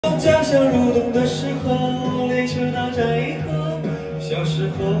家乡入冬的时候，列车到站以后，小时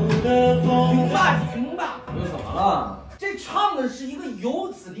候的风。行吧，又怎么了？这唱的是一个游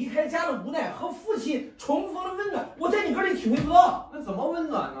子离开家的无奈和父亲重逢的温暖，我在你歌里体会不到。那怎么温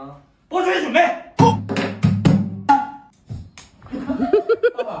暖呢？播准准备。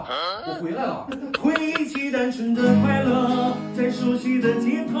爸爸，我回来了。回忆起单纯的快乐，在熟悉的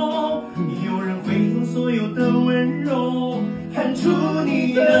街头，有人会用所有的温柔喊出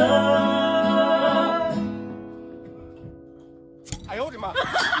你的。哎呦我的妈！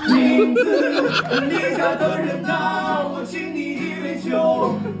名字，离家的人啊，我敬你一杯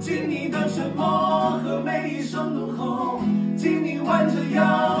酒，敬你的沉默和每一声怒吼，敬你弯着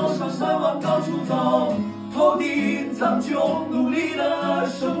腰上山往高处走，头顶苍穹，努力的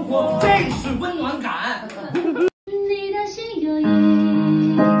生活，这是温暖感。你的心有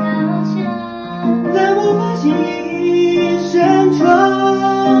一道墙，在我发现一扇窗，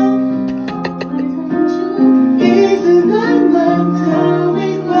一丝暖暖的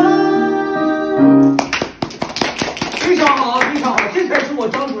微光。非常好，非常好，这才是我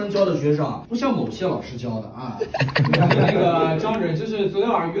张主任教的学生，不像某些老师教的啊。那个张主任，这是昨天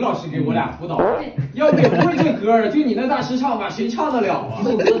晚上于老师给我俩辅导的，要给不会这歌，就你那大师唱法，谁唱得了啊？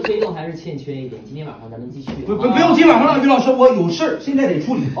奏歌推动还是欠缺一点，今天晚上咱们继续。不用今晚上了，于老师，我有事现在得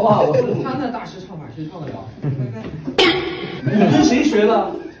处理，好不好？我说他那大师唱法谁唱得了？你跟谁学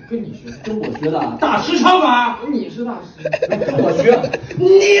的？跟你学，跟我学的。大师唱法，你是大师，跟我学。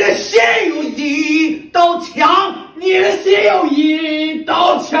你的心有一道墙，你的心有一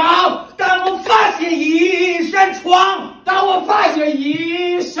道墙，但我发现一扇窗，当我发现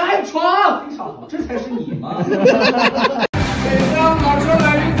一扇窗。非常好，这才是你嘛。当老车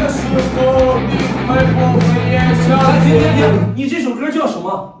来临的时候，你会不会也想起？你这首歌叫什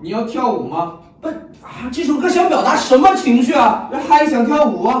么？你要跳舞吗？不啊，这首歌想表达什么情绪啊？嗨，想跳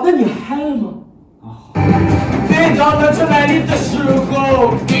舞啊？那你嗨了吗？每当老车来临的时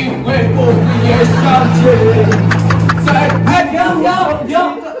候，你会不会也想起？在哎，停！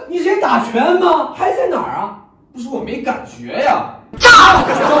你是打拳吗？嗨在哪儿啊？不是我没感觉呀。找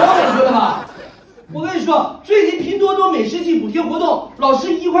到感觉了吧？我跟你说，最近拼多多美食季补贴活动，老师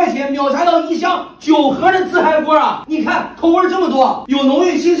1块钱秒杀到1箱9盒的自嗨锅啊！你看口味这么多，有浓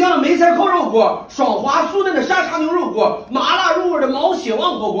郁清香的梅菜扣肉锅，爽滑酥嫩的沙茶牛肉锅，麻辣入味的毛血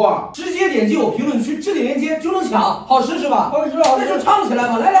旺火锅。直接点击我评论区置顶链接就能抢，好吃是吧？好吃，那就唱起来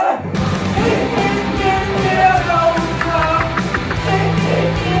吧！来。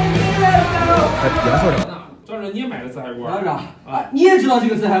严肃点。张主任，你也买了自嗨锅？当然啊，你也知道这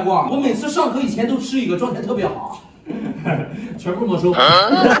个自嗨锅，我每次上课以前都吃一个，状态特别好。全部没收。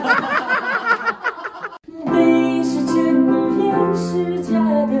没是真的，也是假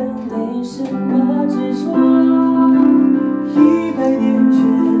的，为什么执着100年前，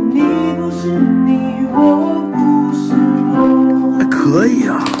你不是你，我不是我。还可以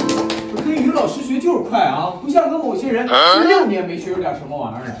啊。我跟于老师学就是快啊，不像跟某些人16年没学出点什么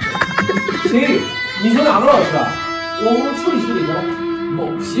玩意儿来。谁？你说哪个老师啊？我处理的。某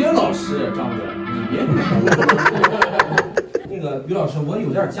些老师，张主任，你别那个于老师，我有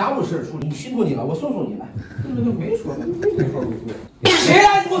点家务事处理，辛苦你了，我送你来。那没说，没说不对。谁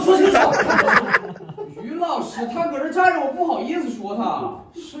呀？你给我说清楚。于老师，他搁这站着，我不好意思说他。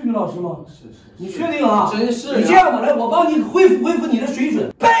是于老师吗？是。你确定啊？真是。你这样吧，来，我帮你恢复你的水准。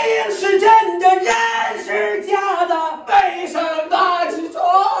背影是真的，人是假的，为什么执着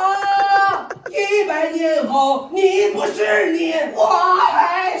？100年后，你不是你，我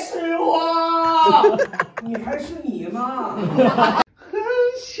还是我，你还是你吗？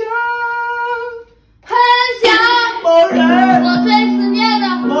很想某人，我最思念的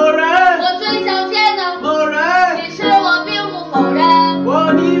某人，我最想见的某人，其实我并不否认。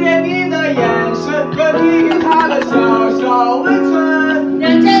我迷恋你的眼神和你与他的小小温存，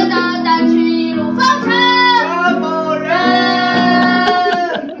认真的掸去一路风尘。某人。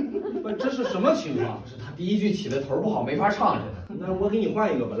这是什么情况？是他第一句起的头不好，没法唱着。那我给你换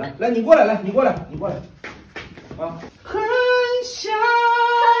一个吧，来，你过来，啊，很想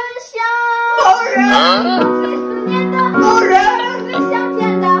某人，我最思念的某人，我最想见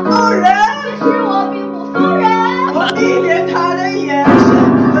的某人，其实我并不否认。我迷恋他的眼神。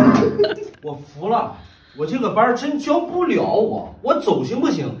我服了，我这个班真教不了我走行不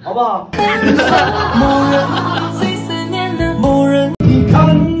行？好不好？某人最思念的某人，你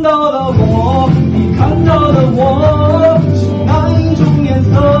看到的我，你看到的我，是哪一种颜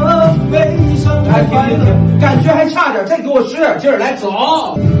色？为什么快乐？感觉还差点，再给我使点劲儿，来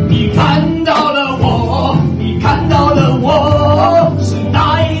走。你看到了我，你看到了我，是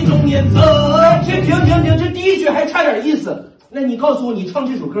哪一种颜色？停，这第一句还差点意思。那你告诉我，你唱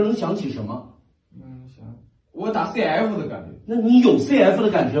这首歌能想起什么？想我打 CF 的感觉。那你有 CF 的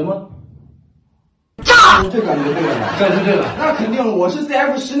感觉吗？这感觉对了，感觉对了。那肯定，我是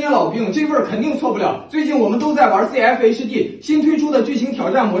CF 10年老兵，这味儿肯定错不了。最近我们都在玩 CF HD 新推出的剧情挑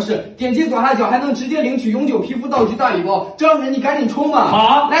战模式，点击左下角还能直接领取永久皮肤道具大礼包。张主任，你赶紧冲吧！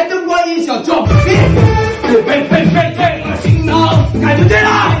好，来灯光音效，走！被这个行囊，感觉对了。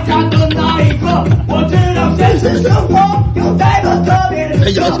家的那一刻，我知道现实生活有太多特别的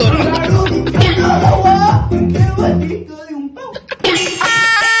事。假如你听到了我，给我一个拥抱。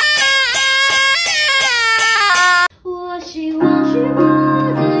我希望许过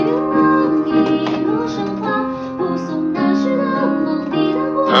的愿望一路升华，不送那时的梦，抵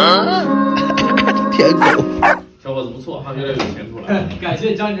达过舔狗。小伙子不错，他觉得有前途了。感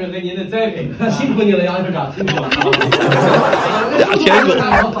谢张主任和您的栽培，辛苦你了，杨校长，辛苦了。俩舔狗。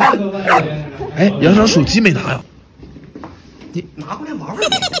哎，杨校长手机没拿呀？你拿过来玩玩。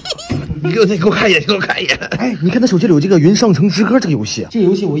你给我看一眼，你给我看一眼。哎，你看他手机里有这个《云上城之歌》这个游戏，这个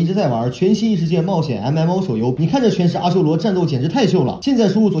游戏我一直在玩，全新异世界冒险 MMO 手游。你看这全是阿修罗，战斗简直太秀了。现在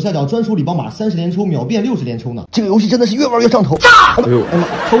输入左下角专属礼包码，30连抽，秒变60连抽呢。这个游戏真的是越玩越上头。哎呦，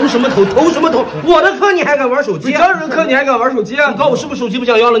投什么投？投什么投？我的课你还敢玩手机？张主任课你还敢玩手机啊？你告诉我是不是手机不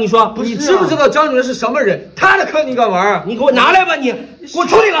想要了？你说你知不知道张主任是什么人？他的课你敢玩啊？你给我拿来吧，你给我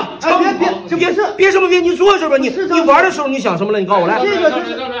处理了。别什么别，你坐这吧。你玩的时候你想什么了？你告诉我来。这个张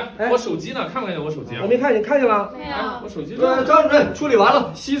主任，我手机呢？看没看见我手机啊？我没看见，看见了。没有。我手机。张主任处理完了，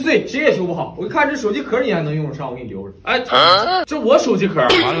稀碎，谁也修不好。我看这手机壳你还能用得上，我给你留着。哎，这我手机壳。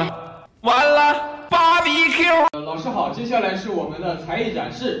完了，BBQ。老师好，接下来是我们的才艺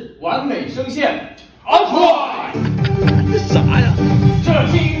展示，完美声线。好快！这啥呀？这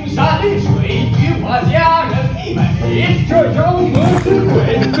青山绿水与我家人媲美，这妖魔之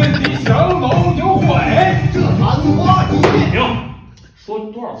鬼跟你相谋有悔，这昙花一现。说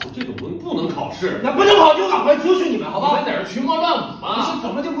多少次这种东西不能考试？那不能考就赶快出去你们，好不好？你们在这群魔乱舞吗？不是怎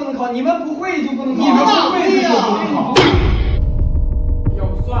么就不能考？你们不会就不能考？你们不会就不能考？要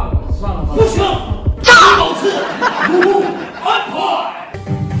不算了吧。不行，大老师，安排。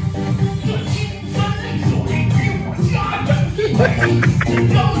这青山绿水与我家人媲美，这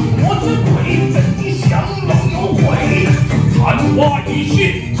妖魔之鬼怎地相谋有悔？昙花一现，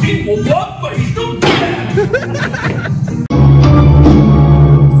请我完美声线。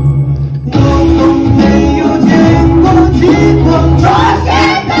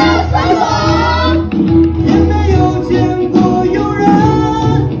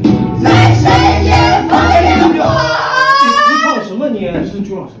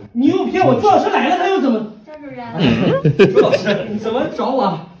你又骗我，朱老师来了，他又怎么？张主任，朱老师，你怎么找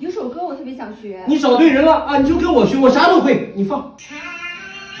我？有首歌我特别想学。你找对人了啊！你就跟我学，我啥都会。你放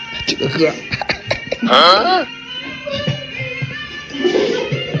这个歌。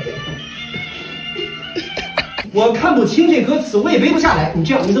我看不清这歌词，我也背不下来。你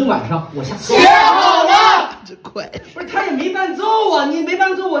这样，你等晚上我下。写好了。这快。不是他也没伴奏啊，你没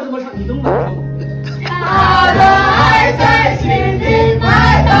伴奏我怎么唱？你等晚上。他的爱在心底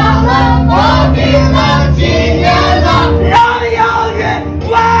埋葬了，我拼了几年了，让遥远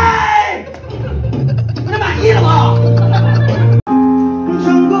喂，你满意了吗？成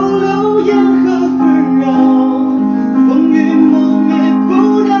功流言和纷扰，风雨磨灭不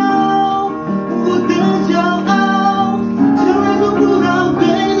了我的骄傲，将来做不到对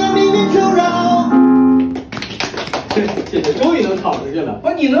的命运求饶。姐姐终于能考出去了。不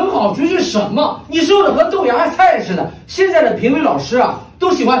是你能考出去什么？你说的和豆芽菜似的。现在的评委老师啊，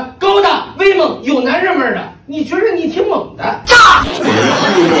都喜欢高大威猛有男人味儿的。你觉得你挺猛的？没错吧，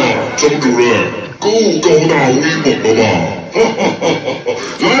张主任，够高大威猛了吧？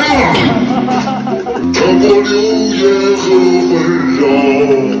来啊！穿过流言和纷扰，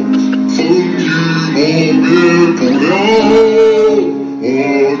风雨磨灭不了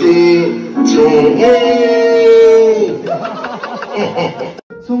我的骄傲。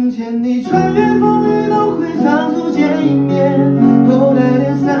从前你穿越风雨都会仓促见一面，后来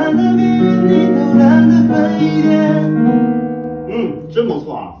连散的命运你都懒得分一点。真不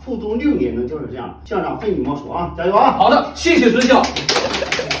错啊！复读6年能就是这样，校长非你莫属啊！加油啊！好的，谢谢孙校。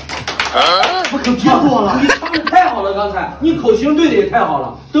我可别说了，你唱的太好了，刚才你口型对的也太好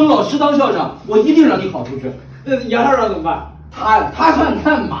了。等老师当校长，我一定让你考出去。那杨校长怎么办？他算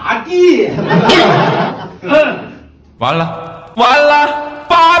看马地。完了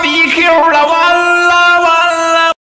，BBQ 了，完了。